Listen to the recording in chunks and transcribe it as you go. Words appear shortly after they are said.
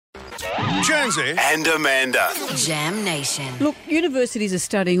Jonesy and Amanda. Jam Nation. Look, universities are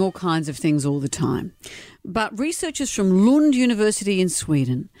studying all kinds of things all the time. But researchers from Lund University in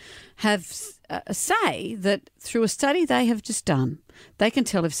Sweden have say that through a study they have just done, they can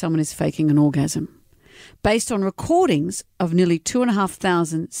tell if someone is faking an orgasm based on recordings of nearly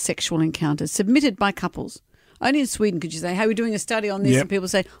 2,500 sexual encounters submitted by couples. Only in Sweden could you say, hey, we're doing a study on this, and people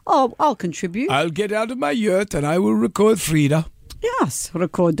say, oh, I'll contribute. I'll get out of my yurt and I will record Frida. Yes,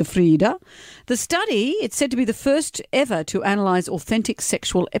 record the Frida. The study, it's said to be the first ever to analyse authentic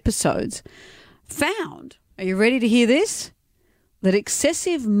sexual episodes, found, are you ready to hear this? That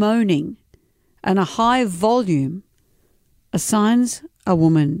excessive moaning and a high volume are signs a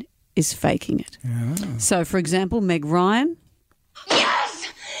woman is faking it. Yeah. So, for example, Meg Ryan. Yes!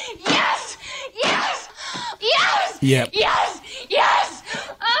 Yes! Yes! Yes! Yep. Yes! Yes!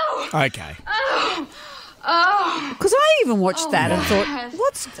 Oh! Okay. Oh! Because I even watched that and thought,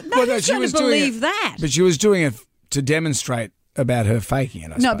 nobody's going to believe that. But she was doing it to demonstrate about her faking it,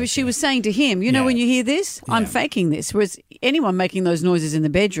 I No, suppose, but she was saying to him, you know, when you hear this, I'm faking this. Whereas anyone making those noises in the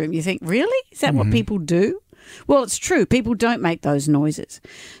bedroom, you think, really? Is that what people do? Well, it's true. People don't make those noises.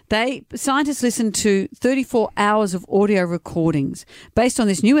 Scientists listened to 34 hours of audio recordings. Based on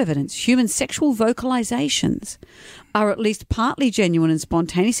this new evidence, human sexual vocalizations are at least partly genuine and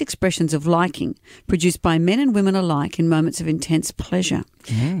spontaneous expressions of liking produced by men and women alike in moments of intense pleasure.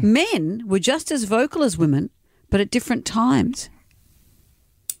 Men were just as vocal as women, but at different times.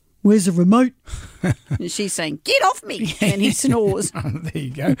 Where's the remote? And she's saying, get off me. And he snores. There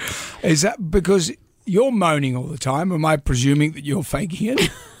you go. Is that because you're moaning all the time? Am I presuming that you're faking it?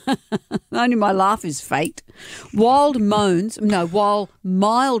 Only my laugh is faked. Wild moans. No,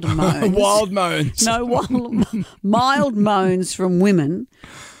 mild moans. Wild moans. No, mild moans from women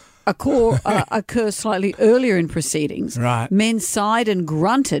occur slightly earlier in proceedings. Right. Men sighed and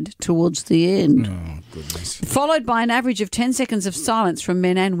grunted towards the end. Oh, goodness. Followed by an average of 10 seconds of silence from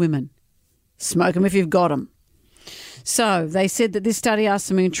men and women. Smoke 'em if you've got 'em. So they said that this study asked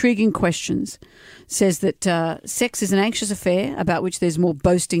some intriguing questions. Says that sex is an anxious affair about which there's more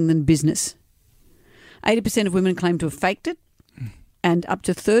boasting than business. 80% of women claim to have faked it, and up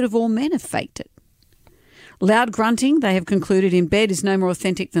to a third of all men have faked it. Loud grunting, they have concluded, in bed is no more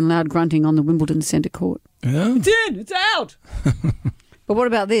authentic than loud grunting on the Wimbledon centre court. Yeah. It's in, it's out. But what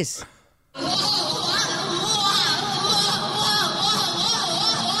about this?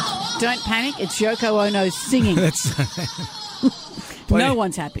 Don't panic, it's Yoko Ono singing. No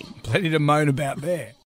one's happy. Plenty to moan about there.